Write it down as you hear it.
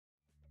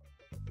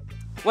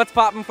What's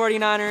poppin',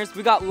 49ers?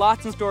 We got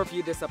lots in store for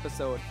you this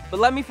episode, but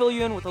let me fill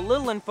you in with a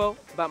little info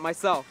about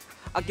myself.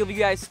 I'll give you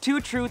guys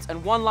 2 truths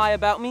and 1 lie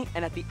about me,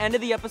 and at the end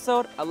of the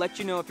episode, I'll let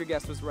you know if your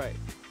guess was right.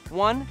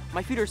 1,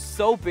 my feet are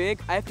so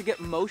big, I have to get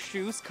most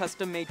shoes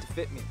custom made to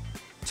fit me.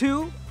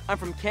 2, I'm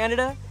from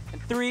Canada,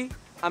 and 3,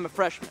 I'm a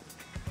freshman.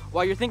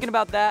 While you're thinking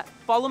about that,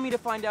 follow me to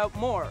find out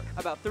more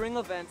about thrilling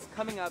events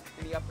coming up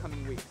in the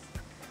upcoming weeks.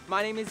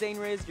 My name is Zane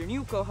Riz, your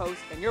new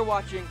co-host, and you're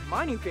watching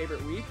my new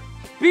favorite week,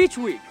 Beach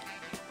Week.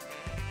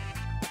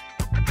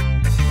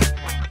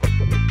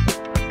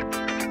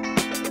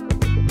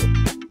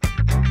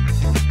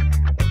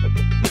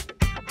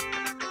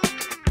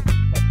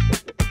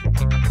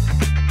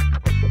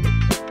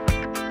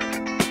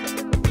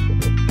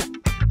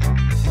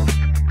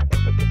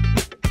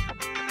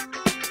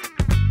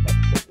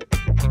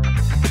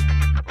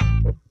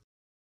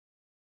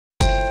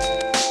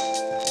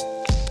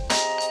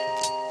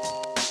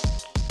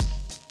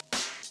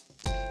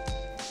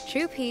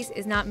 True peace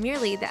is not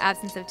merely the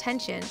absence of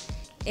tension,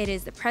 it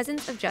is the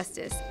presence of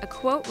justice, a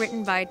quote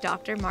written by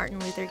Dr. Martin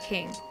Luther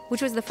King,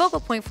 which was the focal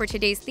point for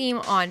today's theme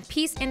on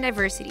peace and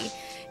diversity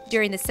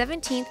during the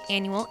 17th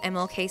annual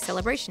MLK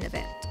celebration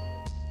event.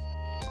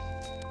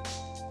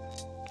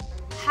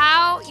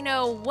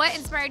 What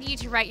inspired you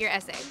to write your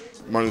essay?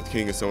 Martin Luther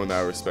King is someone that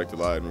I respect a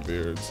lot and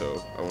revere,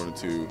 so I wanted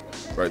to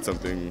write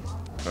something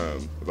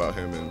about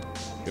him and,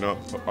 I'll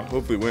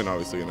hopefully win,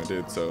 obviously, and I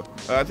did. So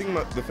I think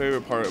the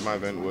favorite part of my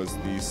event was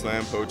the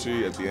slam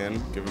poetry at the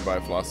end, given by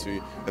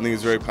Philosophy. I think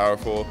it's very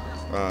powerful.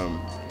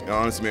 It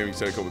honestly made me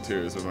shed a couple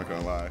tears, I'm not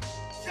gonna lie.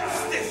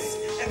 Justice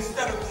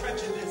instead of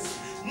prejudice.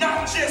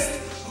 Not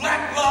just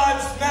Black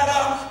Lives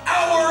Matter,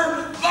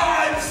 our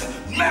lives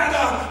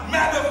matter.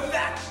 Matter of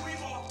fact,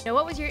 Now,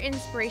 what was your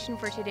inspiration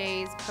for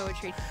today's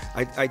poetry?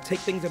 I take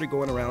things that are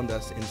going around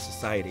us in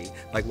society,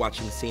 like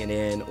watching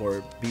CNN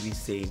or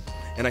BBC,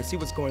 and I see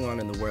what's going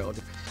on in the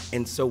world.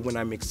 And so when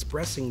I'm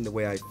expressing the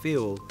way I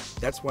feel,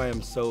 that's why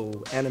I'm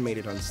so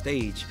animated on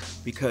stage,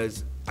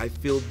 because I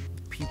feel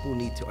people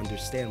need to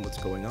understand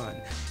what's going on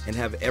and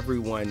have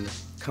everyone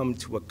come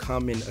to a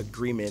common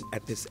agreement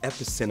at this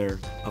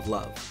epicenter of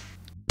love.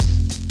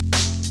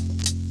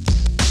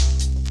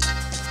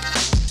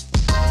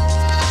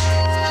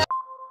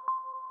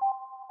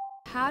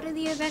 How did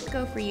the event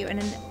go for you,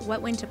 and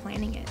what went into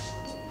planning it?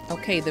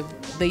 Okay, the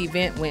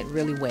event went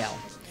really well.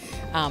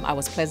 I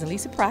was pleasantly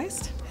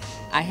surprised.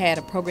 I had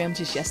a program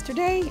just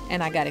yesterday,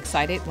 and I got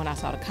excited when I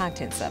saw the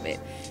contents of it.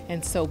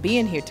 And so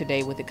being here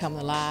today with it coming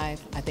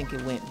alive, I think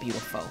it went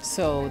beautiful.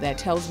 So that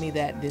tells me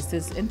that this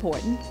is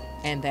important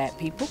and that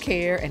people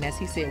care, and as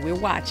he said, we're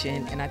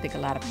watching, and I think a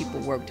lot of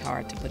people worked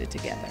hard to put it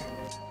together.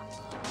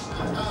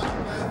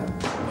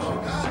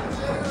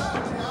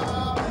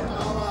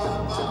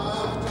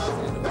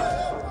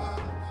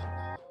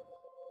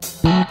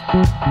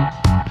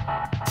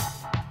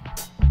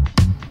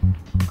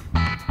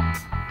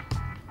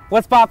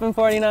 What's poppin',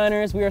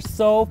 49ers? We are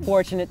so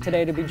fortunate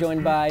today to be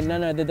joined by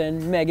none other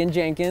than Megan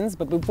Jenkins.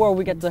 But before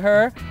we get to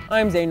her,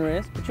 I'm Zane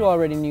Riz, but you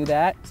already knew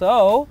that.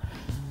 So,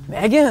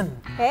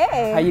 Megan.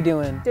 Hey. How you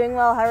doing? Doing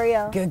well, how are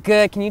you? Good,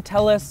 good. Can you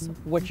tell us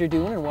what you're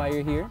doing and why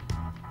you're here?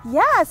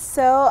 Yeah,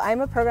 so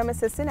I'm a program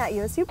assistant at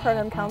USU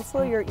Program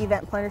Council, your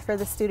event planner for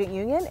the Student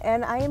Union,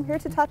 and I am here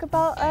to talk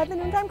about the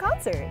Noontime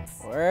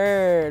concerts.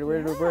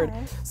 Word.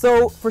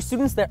 So, for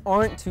students that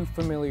aren't too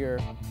familiar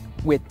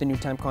with the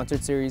Noontime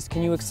concert series,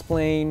 can you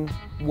explain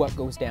what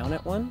goes down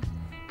at one?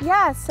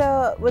 Yeah,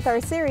 so with our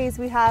series,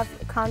 we have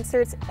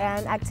concerts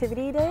and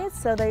activity days,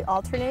 so they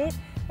alternate.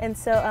 And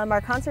so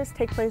our concerts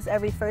take place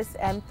every first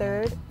and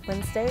third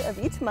Wednesday of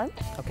each month.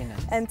 Okay,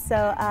 nice. And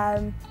so,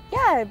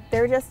 yeah,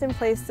 they're just in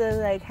place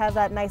to have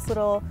that nice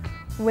little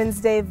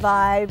Wednesday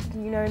vibe,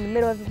 in the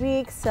middle of the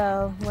week.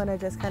 So want to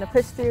just kind of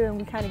push through, and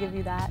we kind of give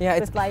you that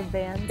with live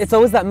bands. It's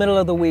always that middle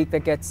of the week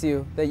that gets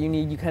you, that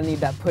you kind of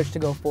need that push to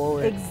go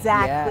forward.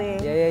 Exactly.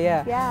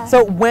 Yeah.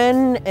 So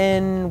when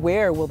and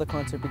where will the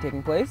concert be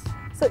taking place?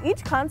 So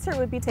each concert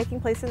would be taking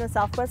place in the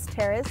Southwest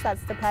Terrace.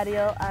 That's the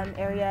patio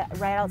area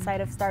right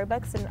outside of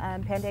Starbucks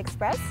and Panda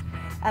Express.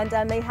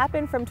 And they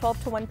happen from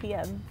 12 to 1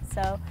 p.m.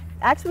 So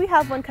actually we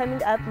have one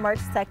coming up March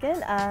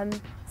 2nd.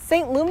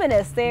 St.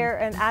 Luminous, they're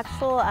an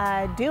actual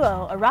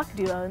duo, a rock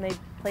duo, and they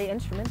play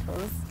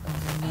instrumentals.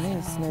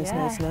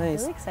 Nice.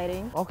 Really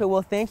exciting. Okay,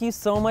 well, thank you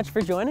so much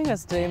for joining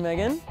us today,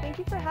 Megan. Thank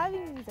you for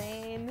having me,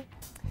 Zane.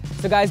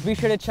 So guys, be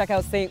sure to check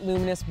out St.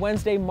 Luminous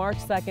Wednesday, March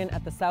 2nd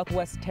at the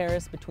Southwest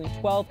Terrace between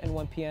 12 and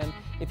 1 p.m.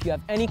 If you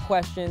have any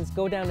questions,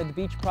 go down to the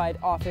Beach Pride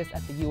office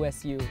at the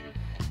USU.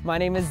 My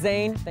name is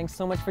Zane. Thanks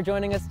so much for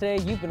joining us today.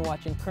 You've been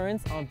watching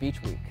Currents on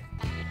Beach Week.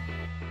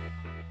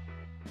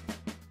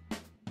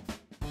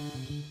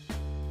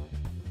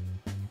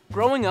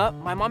 Growing up,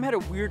 my mom had a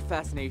weird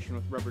fascination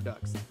with rubber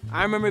ducks.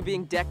 I remember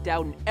being decked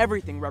out in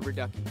everything rubber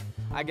ducky.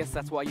 I guess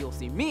that's why you'll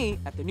see me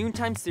at the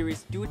Noontime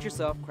Series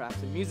Do-It-Yourself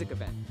Crafts and Music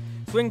event.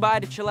 Swing by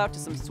to chill out to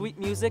some sweet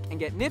music and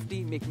get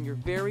nifty making your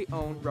very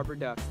own rubber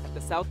ducks at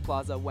the South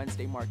Plaza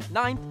Wednesday, March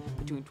 9th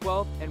between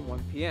 12 and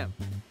 1 p.m.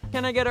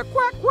 Can I get a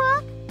quack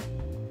quack?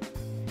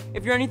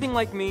 If you're anything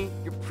like me,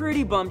 you're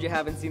pretty bummed you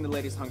haven't seen the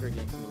latest Hunger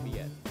Games movie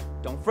yet.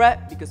 Don't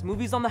fret, because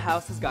Movies on the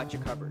House has got you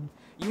covered.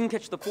 You can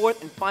catch the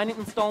fourth and final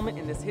installment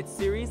in this hit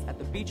series at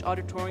the Beach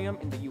Auditorium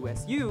in the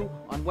USU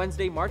on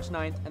Wednesday, March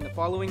 9th, and the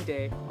following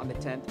day on the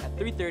 10th at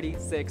 3:30,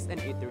 6,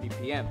 and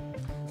 8:30 p.m.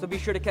 So be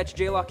sure to catch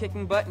J-Law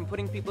kicking butt and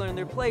putting people in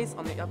their place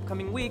on the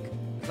upcoming week,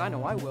 because I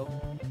know I will.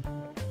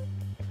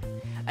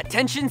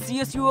 Attention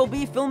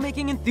CSULB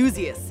filmmaking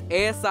enthusiasts!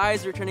 ASI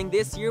is returning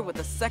this year with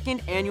the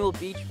second annual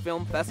Beach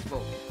Film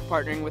Festival.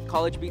 Partnering with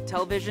College Beat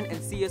Television and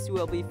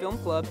CSULB Film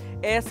Club,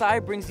 ASI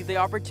brings you the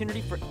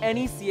opportunity for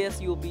any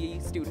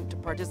CSULB student to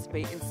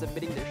participate in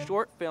submitting their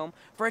short film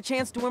for a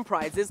chance to win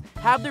prizes,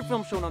 have their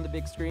film shown on the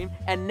big screen,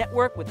 and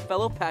network with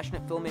fellow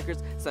passionate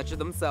filmmakers such as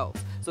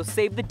themselves. So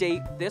save the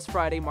date this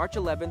Friday, March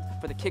 11th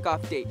for the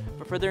kickoff date.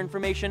 For further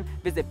information,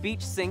 visit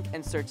Beach Sync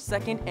and search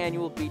Second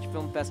Annual Beach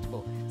Film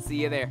Festival.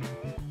 See you there.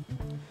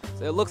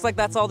 So it looks like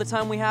that's all the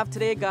time we have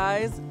today,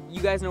 guys. You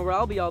guys know where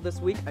I'll be all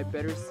this week. I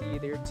better see you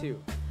there too.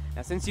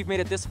 Now, since you've made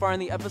it this far in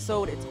the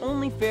episode, it's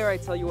only fair I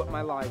tell you what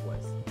my lie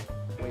was.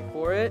 Wait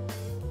for it.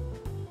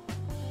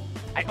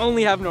 I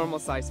only have normal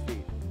size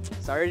feet.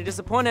 Sorry to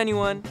disappoint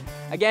anyone.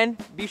 Again,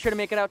 be sure to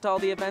make it out to all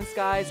the events,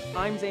 guys.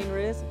 I'm Zane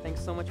Riz.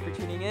 Thanks so much for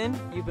tuning in.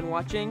 You've been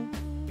watching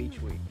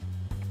Beach Week.